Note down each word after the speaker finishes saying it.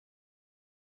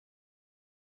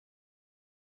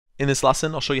In this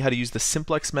lesson, I'll show you how to use the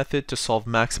Simplex method to solve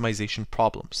maximization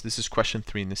problems. This is question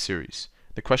 3 in the series.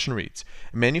 The question reads,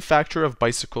 a manufacturer of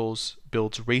bicycles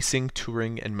builds racing,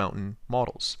 touring, and mountain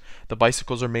models. The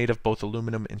bicycles are made of both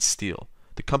aluminum and steel.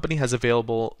 The company has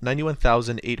available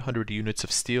 91,800 units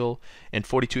of steel and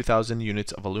 42,000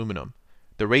 units of aluminum.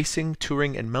 The racing,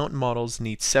 touring, and mountain models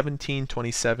need 17,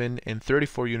 27, and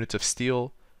 34 units of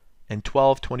steel and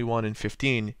 12, 21, and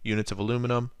 15 units of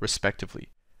aluminum, respectively.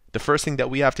 The first thing that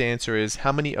we have to answer is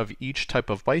how many of each type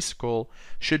of bicycle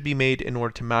should be made in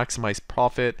order to maximize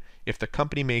profit if the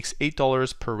company makes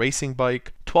 $8 per racing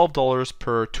bike, $12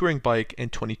 per touring bike, and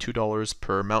 $22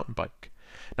 per mountain bike.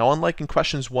 Now, unlike in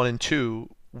questions 1 and 2,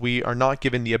 we are not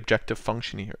given the objective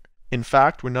function here. In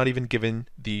fact, we're not even given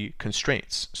the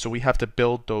constraints, so we have to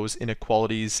build those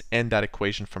inequalities and that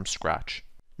equation from scratch.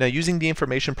 Now, using the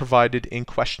information provided in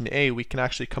question A, we can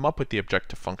actually come up with the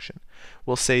objective function.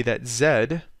 We'll say that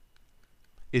Z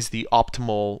is the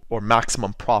optimal or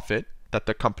maximum profit that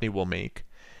the company will make,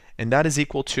 and that is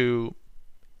equal to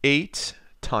 8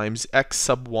 times x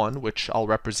sub 1, which I'll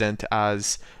represent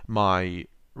as my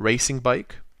racing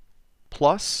bike,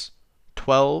 plus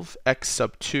 12 x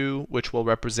sub 2, which will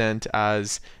represent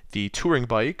as the touring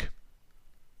bike,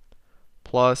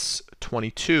 plus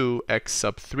 22 x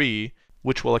sub 3,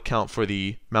 which will account for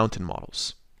the mountain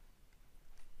models.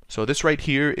 So this right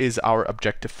here is our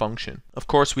objective function. Of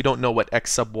course, we don't know what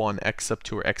x sub 1, x sub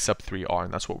 2, or x sub 3 are,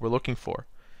 and that's what we're looking for.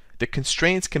 The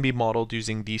constraints can be modeled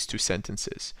using these two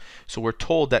sentences. So we're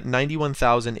told that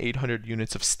 91,800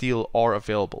 units of steel are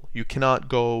available. You cannot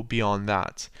go beyond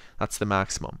that. That's the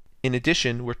maximum. In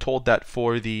addition, we're told that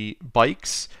for the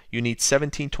bikes, you need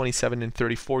 17, 27, and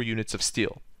 34 units of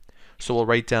steel. So we'll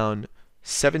write down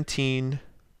 17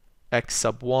 x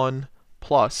sub 1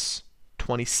 plus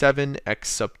 27 x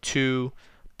sub 2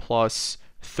 plus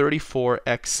 34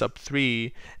 x sub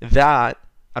 3. That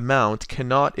amount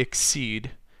cannot exceed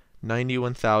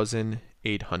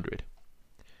 91,800.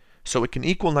 So it can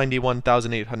equal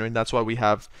 91,800. That's why we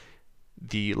have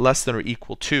the less than or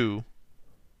equal to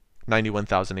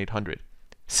 91,800.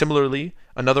 Similarly,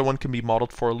 another one can be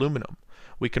modeled for aluminum.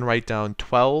 We can write down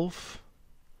 12,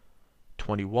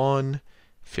 21,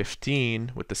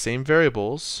 15 with the same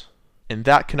variables, and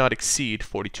that cannot exceed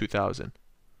 42,000.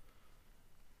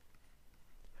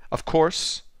 Of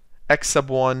course, x sub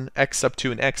 1, x sub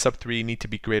 2, and x sub 3 need to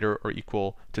be greater or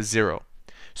equal to 0.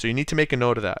 So you need to make a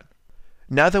note of that.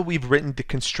 Now that we've written the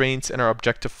constraints in our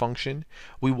objective function,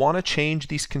 we want to change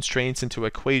these constraints into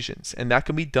equations, and that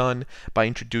can be done by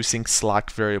introducing slack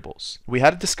variables. We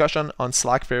had a discussion on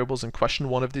slack variables in question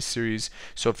 1 of this series,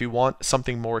 so if you want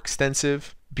something more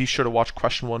extensive, be sure to watch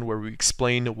question 1 where we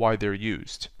explain why they're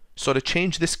used. So to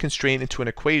change this constraint into an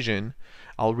equation,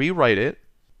 I'll rewrite it,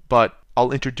 but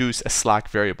I'll introduce a slack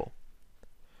variable.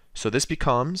 So this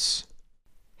becomes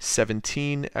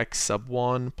 17x sub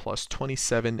 1 plus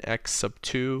 27x sub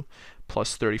 2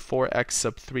 plus 34x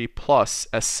sub 3 plus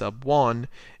s sub 1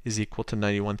 is equal to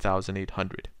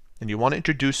 91,800. And you want to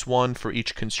introduce 1 for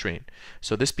each constraint.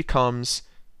 So this becomes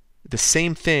the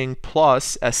same thing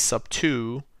plus s sub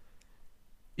 2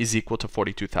 is equal to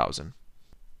 42,000.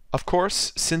 Of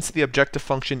course, since the objective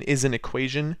function is an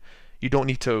equation, you don't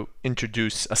need to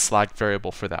introduce a slack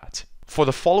variable for that. For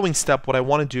the following step, what I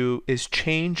want to do is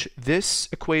change this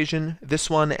equation, this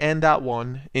one, and that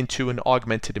one into an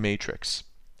augmented matrix.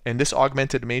 And this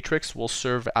augmented matrix will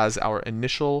serve as our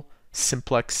initial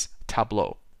Simplex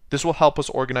Tableau. This will help us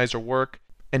organize our work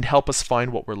and help us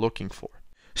find what we're looking for.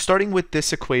 Starting with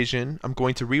this equation, I'm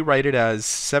going to rewrite it as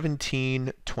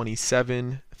 17,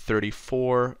 27,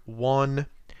 34, 1.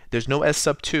 There's no s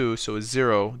sub 2, so it's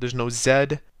 0. There's no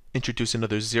z. Introduce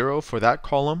another 0 for that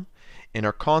column. And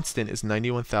our constant is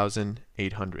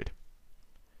 91,800.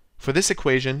 For this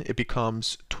equation, it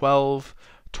becomes 12,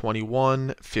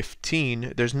 21,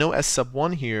 15. There's no s sub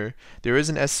 1 here. There is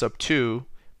an s sub 2.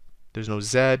 There's no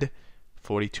z,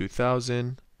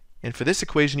 42,000. And for this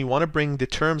equation, you want to bring the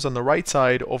terms on the right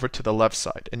side over to the left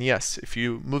side. And yes, if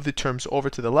you move the terms over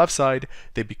to the left side,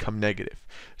 they become negative.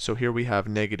 So here we have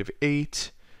negative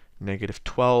 8, negative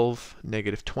 12,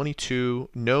 negative 22,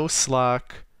 no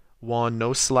slack 1,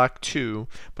 no slack 2,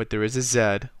 but there is a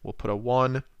z. We'll put a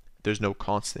 1. There's no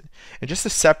constant. And just to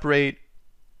separate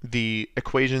the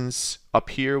equations up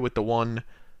here with the one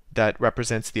that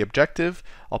represents the objective,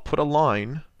 I'll put a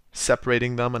line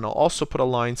separating them, and I'll also put a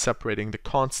line separating the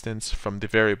constants from the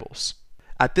variables.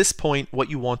 At this point, what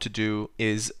you want to do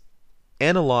is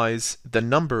analyze the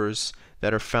numbers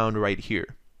that are found right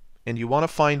here. And you want to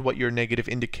find what your negative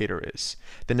indicator is.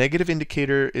 The negative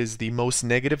indicator is the most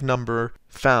negative number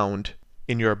found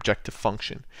in your objective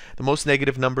function. The most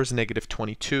negative number is negative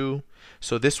 22,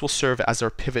 so this will serve as our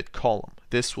pivot column.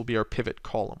 This will be our pivot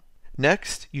column.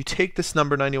 Next, you take this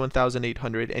number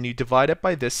 91,800 and you divide it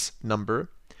by this number.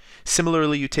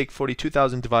 Similarly, you take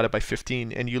 42,000 divided by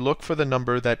 15 and you look for the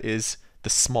number that is the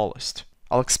smallest.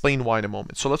 I'll explain why in a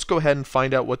moment. So let's go ahead and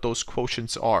find out what those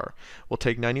quotients are. We'll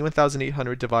take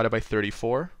 91,800 divided by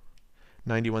 34.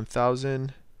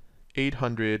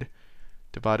 91,800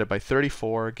 divided by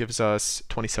 34 gives us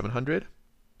 2,700.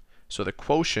 So the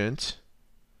quotient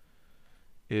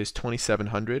is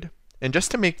 2,700. And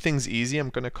just to make things easy, I'm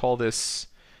going to call this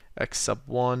x sub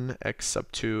 1, x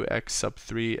sub 2, x sub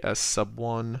 3, s sub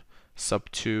 1, sub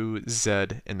 2, z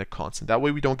in the constant. That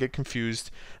way we don't get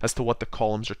confused as to what the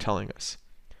columns are telling us.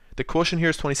 The quotient here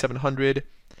is 2,700,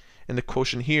 and the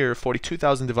quotient here,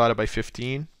 42,000 divided by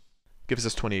 15, gives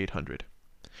us 2,800.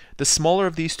 The smaller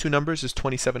of these two numbers is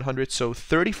 2,700, so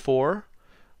 34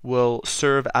 will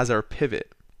serve as our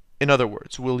pivot. In other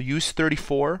words, we'll use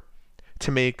 34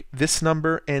 to make this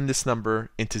number and this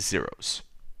number into zeros.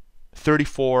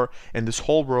 34 and this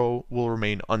whole row will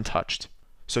remain untouched.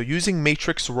 So using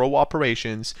matrix row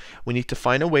operations, we need to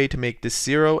find a way to make this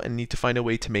 0 and need to find a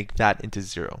way to make that into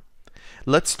 0.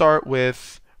 Let's start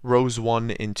with rows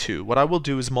 1 and 2. What I will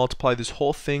do is multiply this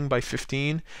whole thing by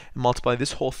 15 and multiply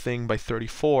this whole thing by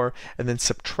 34 and then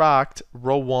subtract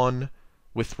row 1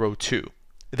 with row 2.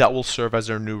 That will serve as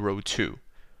our new row 2.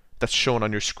 That's shown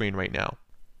on your screen right now.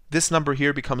 This number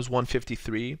here becomes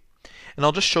 153, and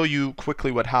I'll just show you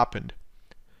quickly what happened.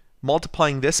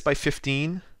 Multiplying this by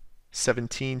 15,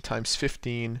 17 times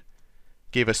 15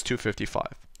 gave us 255.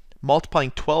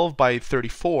 Multiplying 12 by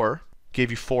 34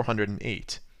 gave you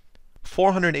 408.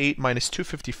 408 minus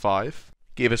 255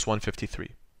 gave us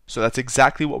 153. So that's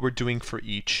exactly what we're doing for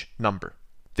each number.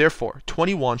 Therefore,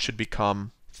 21 should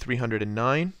become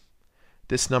 309.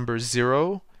 This number is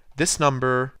 0. This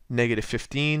number, negative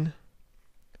 15.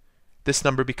 This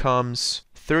number becomes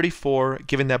 34.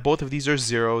 Given that both of these are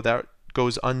 0, that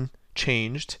goes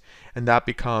unchanged, and that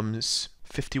becomes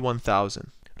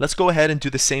 51,000. Let's go ahead and do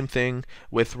the same thing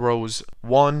with rows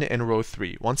 1 and row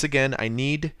 3. Once again, I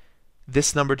need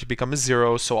this number to become a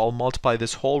 0, so I'll multiply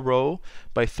this whole row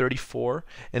by 34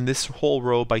 and this whole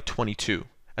row by 22,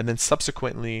 and then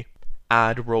subsequently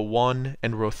add row 1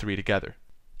 and row 3 together.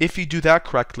 If you do that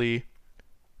correctly,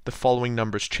 the following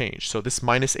numbers change. So this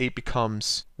minus 8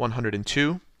 becomes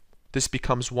 102. This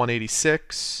becomes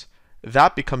 186.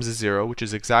 That becomes a 0, which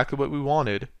is exactly what we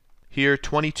wanted. Here,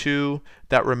 22,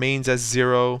 that remains as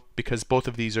 0 because both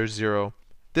of these are 0.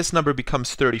 This number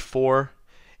becomes 34.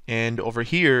 And over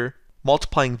here,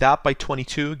 multiplying that by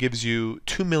 22 gives you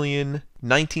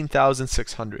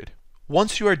 2,019,600.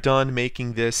 Once you are done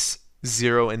making this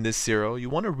 0 and this 0, you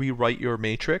want to rewrite your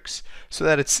matrix so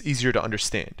that it's easier to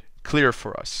understand, clearer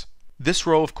for us. This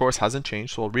row, of course, hasn't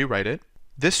changed, so I'll rewrite it.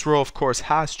 This row, of course,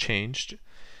 has changed.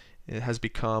 It has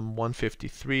become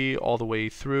 153 all the way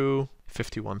through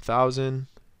 51,000.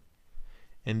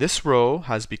 And this row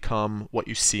has become what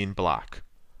you see in black.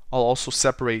 I'll also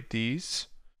separate these.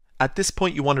 At this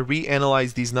point, you want to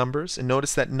reanalyze these numbers and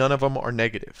notice that none of them are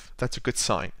negative. That's a good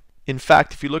sign. In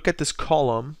fact, if you look at this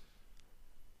column,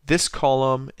 and this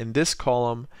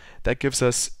column, that gives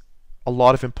us a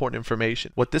lot of important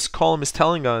information. What this column is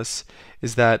telling us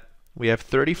is that we have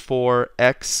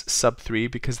 34x sub 3,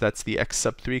 because that's the x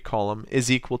sub 3 column,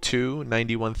 is equal to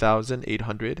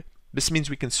 91,800. This means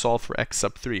we can solve for x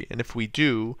sub 3, and if we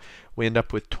do, we end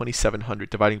up with 2,700,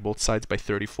 dividing both sides by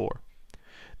 34.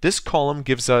 This column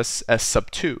gives us s sub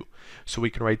 2, so we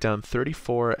can write down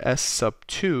 34s sub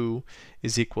 2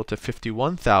 is equal to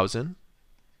 51,000,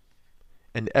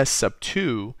 and s sub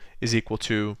 2 is equal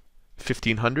to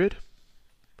 1,500.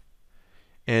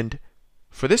 And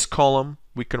for this column,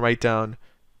 we can write down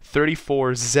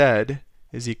 34z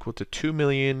is equal to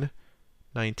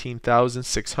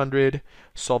 2,019,600.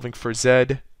 Solving for z,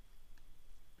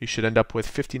 you should end up with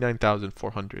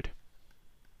 59,400.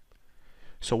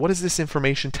 So what is this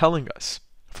information telling us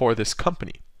for this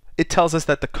company? It tells us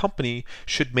that the company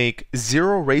should make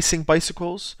 0 racing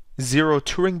bicycles, 0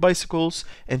 touring bicycles,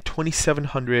 and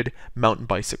 2,700 mountain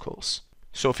bicycles.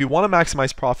 So if you want to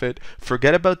maximize profit,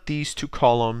 forget about these two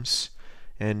columns,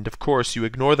 and of course you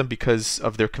ignore them because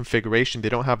of their configuration. They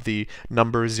don't have the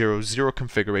number 0, 0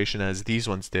 configuration as these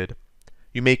ones did.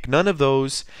 You make none of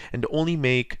those and only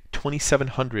make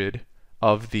 2,700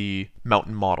 of the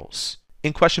mountain models.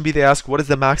 In question B, they ask, what is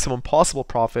the maximum possible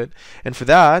profit? And for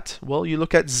that, well, you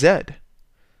look at Z.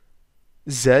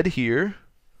 Z here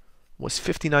was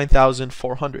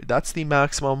 59,400. That's the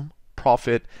maximum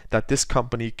profit that this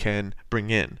company can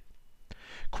bring in.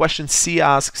 Question C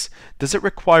asks, does it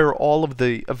require all of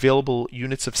the available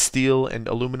units of steel and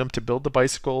aluminum to build the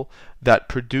bicycle that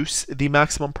produce the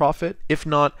maximum profit? If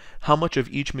not, how much of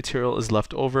each material is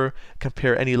left over?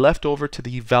 Compare any left over to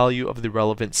the value of the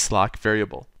relevant slack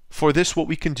variable. For this, what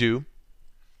we can do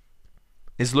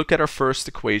is look at our first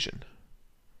equation.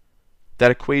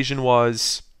 That equation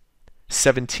was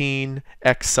 17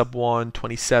 x sub 1,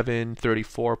 27,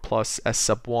 34 plus s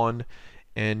sub 1,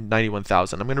 and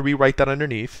 91,000. I'm going to rewrite that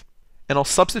underneath, and I'll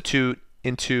substitute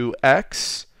into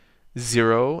x,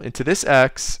 0, into this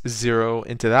x, 0,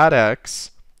 into that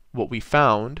x, what we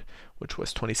found, which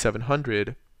was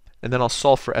 2700, and then I'll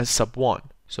solve for s sub 1.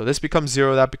 So this becomes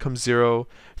 0, that becomes 0.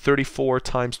 34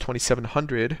 times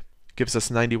 2700 gives us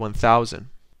 91,000.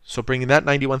 So bringing that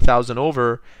 91,000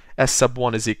 over, s sub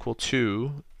 1 is equal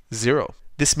to 0.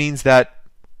 This means that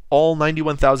all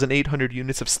 91,800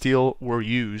 units of steel were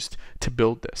used to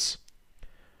build this.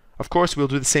 Of course, we'll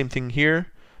do the same thing here.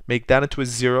 Make that into a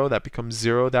 0, that becomes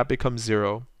 0, that becomes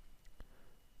 0.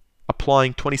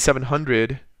 Applying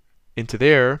 2700 into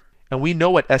there, and we know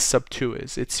what s sub 2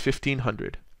 is. It's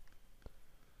 1500.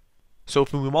 So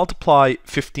if we multiply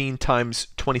 15 times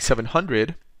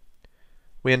 2700,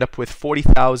 we end up with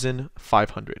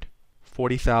 40,500.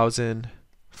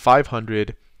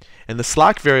 40,500. And the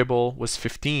slack variable was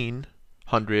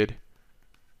 1500.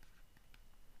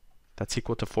 That's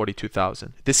equal to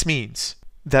 42,000. This means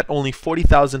that only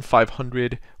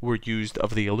 40,500 were used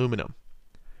of the aluminum.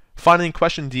 Finally, in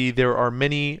question D, there are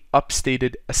many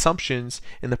upstated assumptions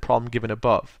in the problem given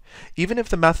above. Even if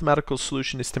the mathematical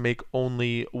solution is to make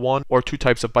only one or two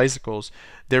types of bicycles,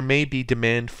 there may be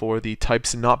demand for the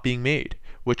types not being made,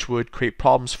 which would create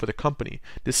problems for the company.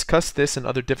 Discuss this and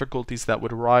other difficulties that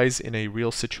would arise in a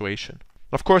real situation.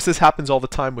 Of course, this happens all the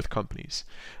time with companies.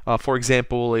 For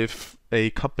example, if a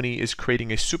company is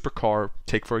creating a supercar,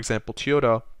 take for example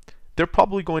Toyota, they're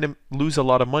probably going to lose a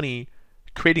lot of money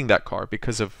creating that car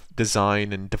because of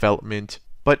design and development,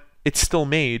 but it's still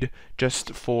made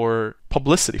just for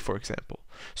publicity, for example.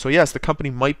 So yes, the company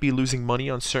might be losing money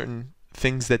on certain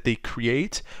things that they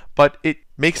create, but it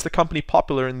makes the company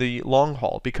popular in the long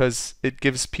haul because it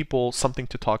gives people something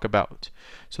to talk about.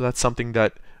 So that's something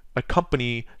that a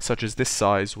company such as this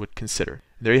size would consider.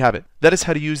 There you have it. That is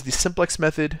how to use the Simplex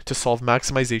method to solve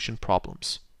maximization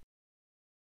problems.